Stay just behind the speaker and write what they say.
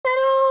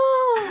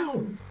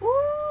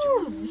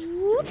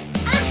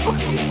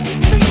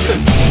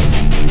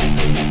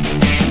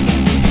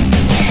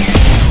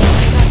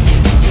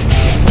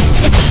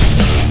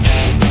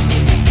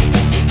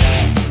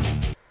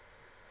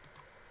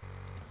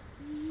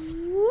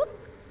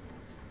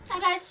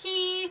guys,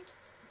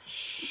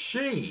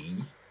 She?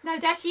 No,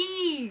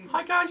 Dashy.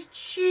 Hi guys,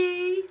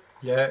 she.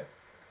 Yeah,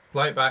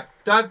 play it back.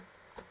 Dad.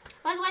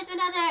 Welcome back to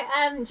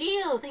another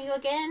Gilles. Thank you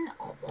again.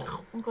 Oh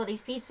god,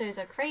 these pizzas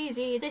are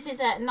crazy. This is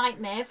a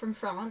Nightmare from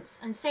France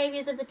and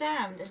Saviours of the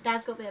Damned. And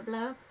Dad's got a bit of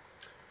blow.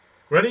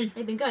 Ready?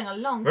 They've been going a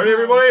long time. Ready,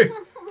 everybody?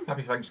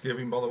 Happy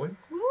Thanksgiving, by the way.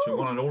 To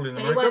one and all in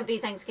But America. it won't be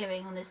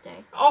Thanksgiving on this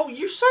day. Oh,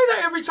 you say that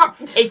every time.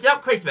 It's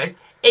not Christmas.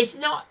 It's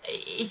not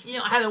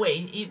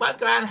Halloween. You won't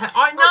go out and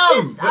I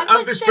know. But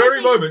at this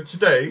very moment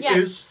today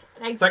is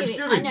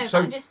Thanksgiving. I know, so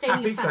I'm just stating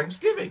happy facts.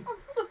 Thanksgiving.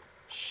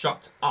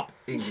 Shut up,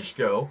 English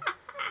girl.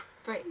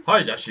 Right.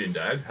 Hi, Dashy and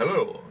Dad.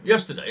 Hello.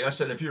 Yesterday, I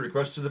sent a few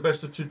requests to the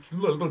best of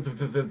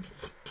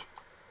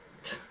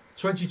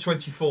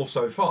 2024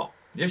 so far.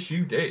 Yes,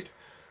 you did.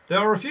 There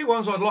are a few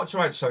ones I'd like to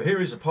add, so here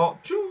is a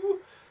part 2.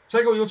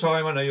 Take all your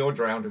time. I know you're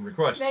drowned in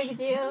requests. Very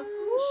deal.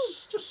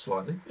 Just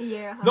slightly.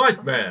 Yeah.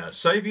 Nightmare,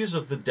 Saviours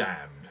of the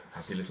Damned.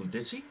 Happy little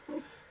ditty.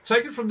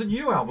 Taken from the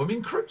new album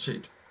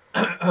Encrypted.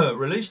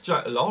 Released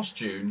last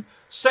June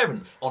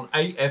 7th on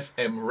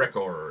AFM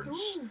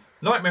Records. Ooh.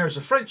 Nightmare is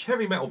a French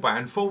heavy metal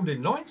band formed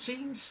in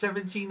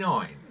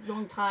 1979.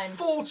 Long time.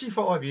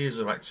 45 years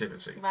of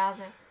activity.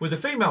 Wowzer. With a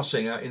female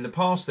singer, in the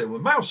past there were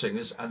male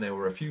singers and there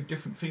were a few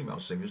different female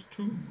singers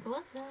too.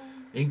 Awesome.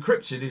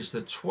 Encrypted is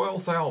the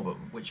 12th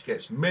album, which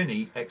gets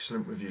many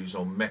excellent reviews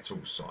on metal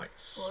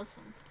sites.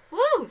 Awesome.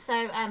 Woo!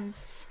 So,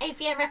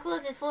 AFM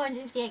Records is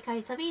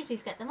 458k subbies.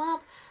 Please get them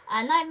up.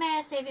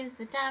 Nightmare, Saviours of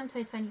the Damned,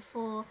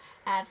 2024,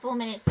 4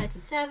 minutes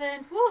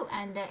 37. Woo!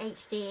 And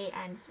HD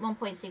and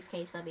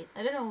 1.6k subbies.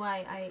 I don't know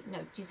why no,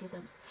 juicy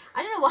thumbs.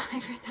 I don't know why I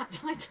read that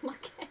title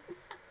again.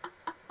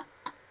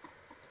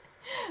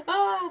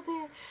 Oh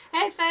dear.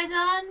 Headphones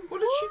on. What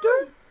did she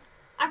do?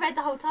 I read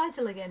the whole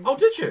title again. Oh,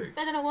 did you?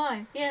 I don't know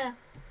why. Yeah.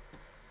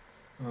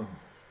 Oh.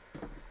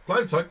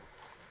 Play the tape.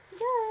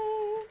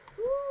 Yay!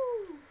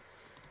 Woo!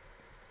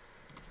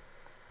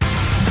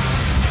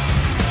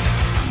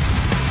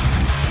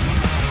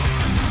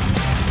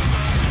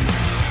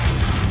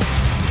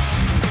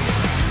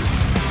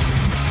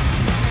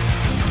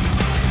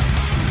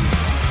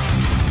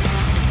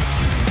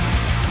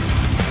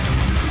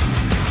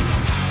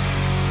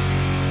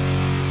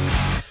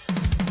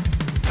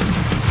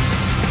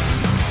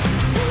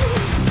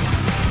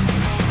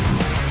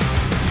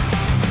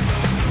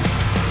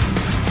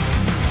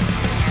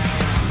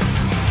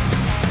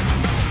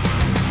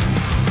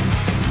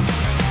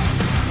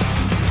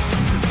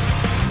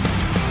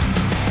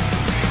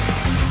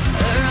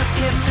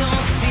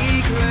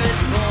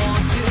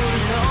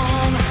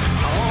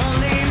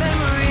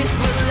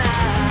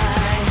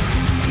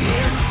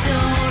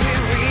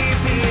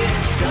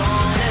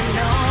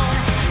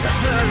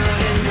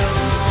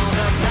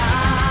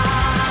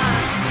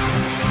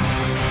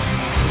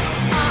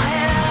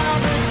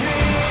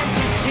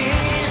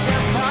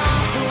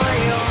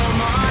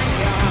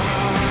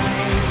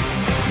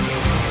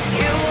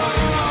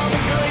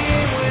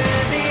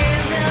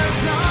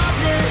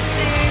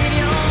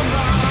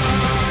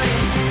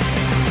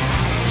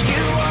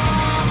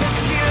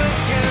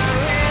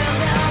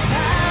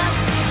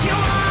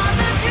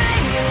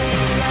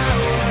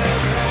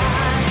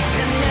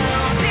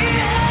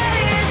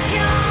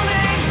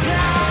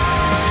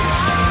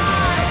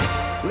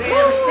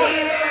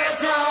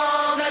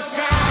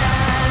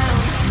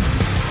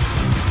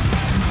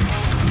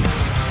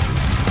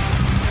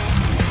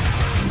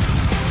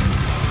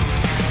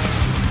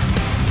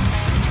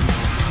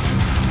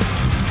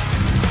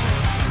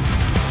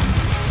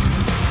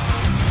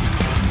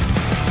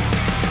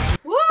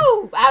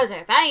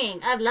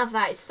 Banging. I love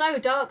that. It's so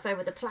dark though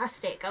with the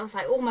plastic. I was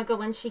like, oh my god,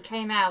 when she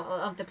came out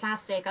of the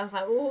plastic, I was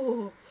like,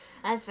 oh,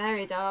 that's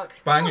very dark.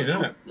 Banging,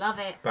 isn't it? Love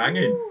it.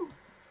 Banging. Ooh.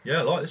 Yeah,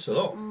 I like this a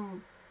lot.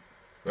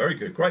 Very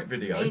good. Great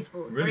video.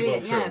 Really well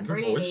filmed. Yeah, Good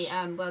really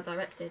voice. well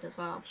directed as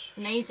well.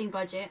 Amazing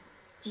budget.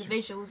 The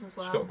visuals as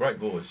well. She's got a great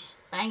voice.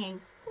 Banging.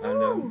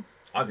 And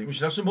I think we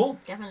should have some more.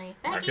 Definitely.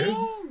 Thank Banging.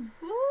 you.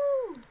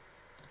 Woo.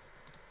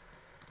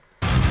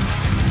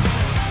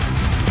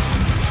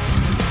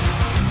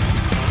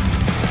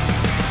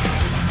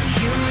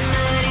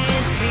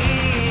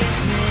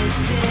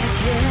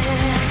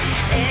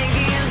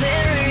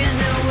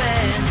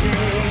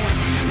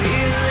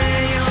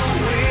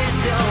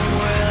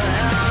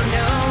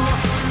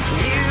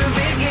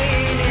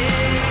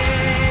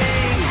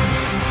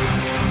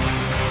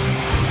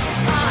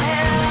 I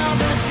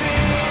have a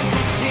dream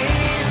to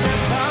change the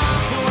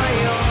pathway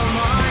of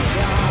my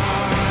God.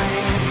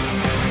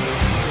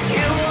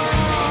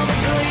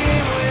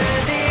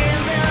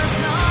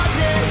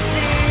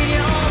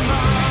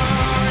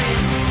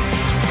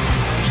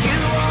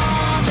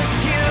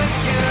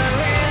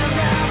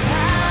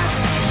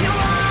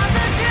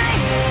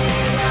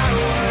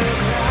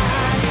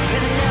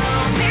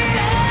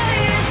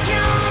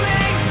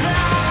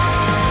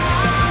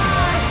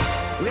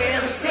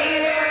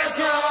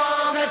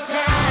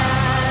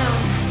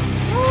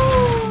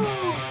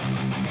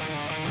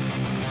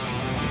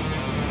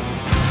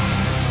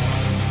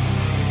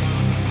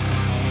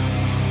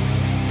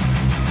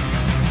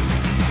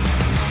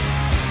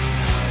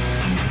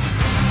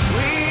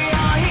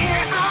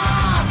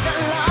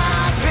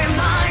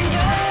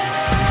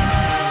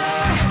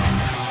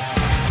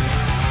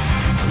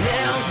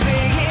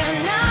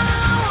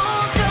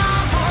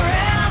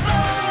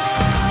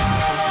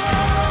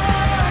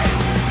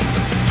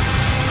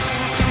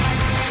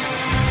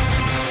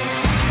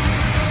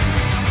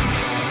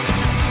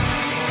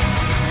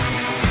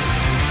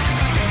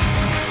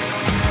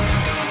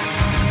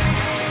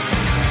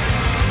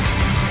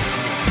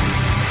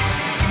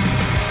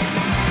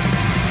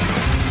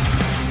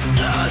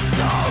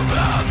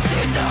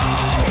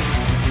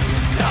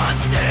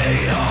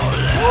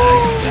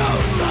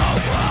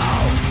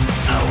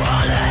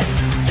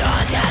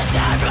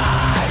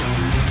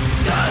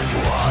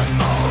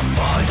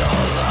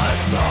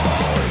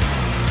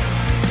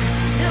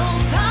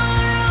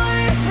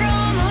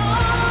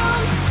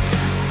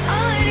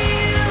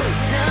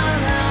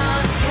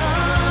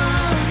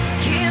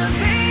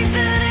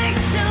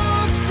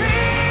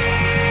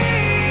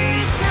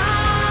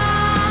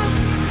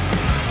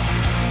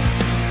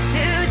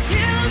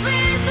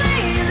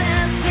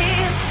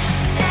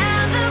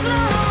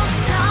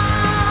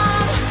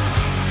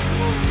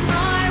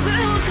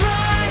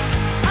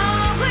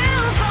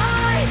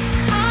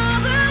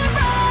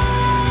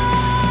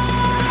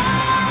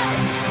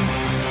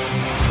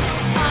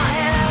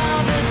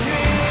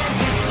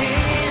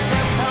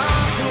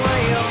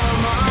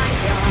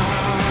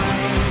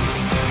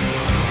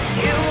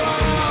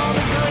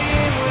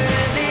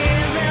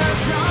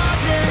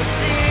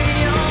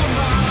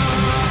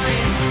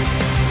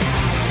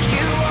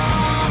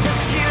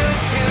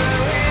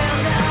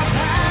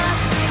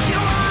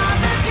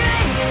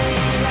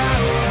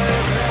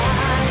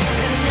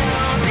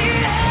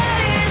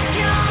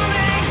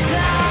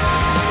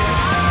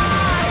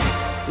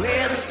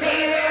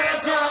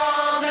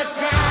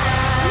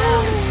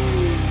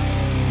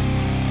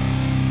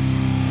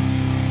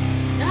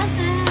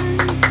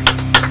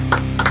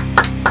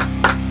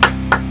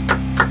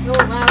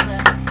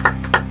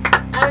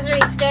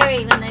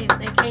 scary when they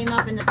came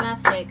up in the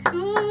plastic.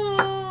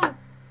 Ooh.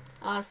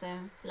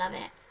 Awesome. Love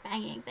it.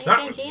 Banging. There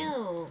you go,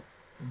 Gilles.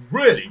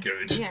 Really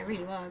good. Yeah, it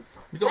really was.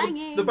 You got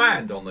the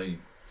band on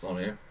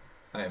here.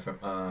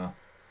 AFM.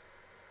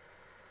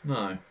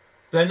 No.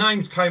 Their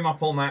names came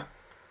up on that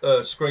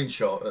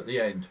screenshot at the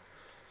end.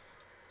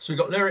 So we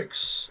got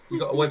lyrics, we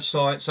got a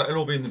website, so it'll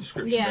all be in the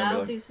description. Yeah,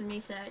 I'll do some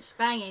research.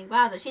 Banging.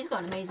 Wowza, she's got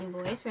an amazing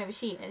voice, wherever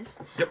she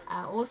is. Yep.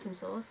 Awesome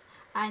sauce.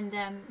 And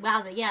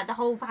wowza, yeah, the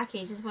whole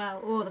package as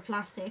well. Oh, the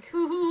plastic.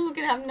 Ooh,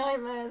 gonna have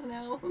nightmares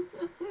now.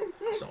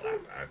 It's not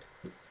that bad.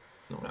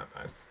 It's not that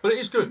bad. But it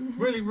is good.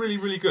 Really, really,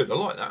 really good. I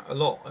like that a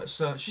lot.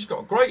 It's, she's got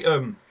a great...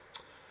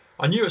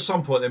 I knew at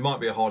some point there might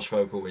be a harsh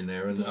vocal in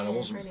there, and I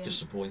wasn't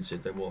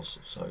disappointed there was.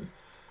 So,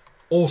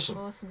 awesome.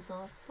 Awesome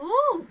sauce.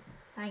 Ooh,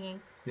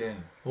 banging. Yeah,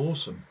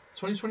 awesome.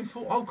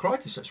 2024. Oh,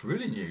 crikey, so that's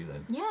really new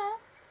then. Yeah,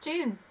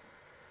 June.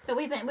 But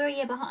we're a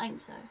year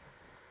behind, so.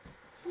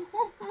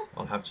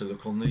 I'll have to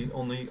look on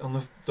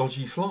the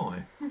dodgy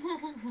fly.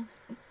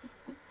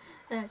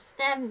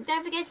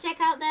 Don't forget to check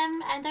out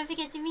them, and don't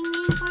forget to ring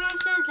me for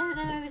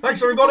answers.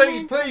 Thanks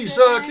everybody. Please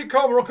keep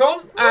calm, rock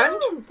on, and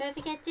don't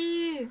forget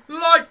to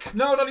like.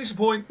 No, don't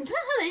disappoint.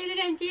 There you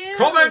go, Gilles.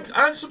 Comment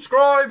and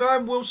subscribe,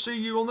 and we'll see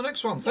you on the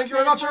next one. Thank you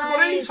very much,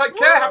 everybody. Take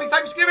care. Happy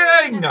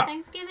Thanksgiving. Happy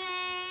Thanksgiving.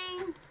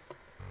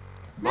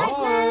 Bye.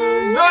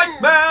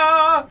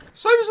 Nightmare.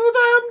 Saviours of the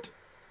Damned.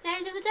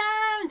 Saviours of the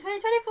Damned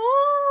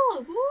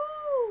 2024. Woo.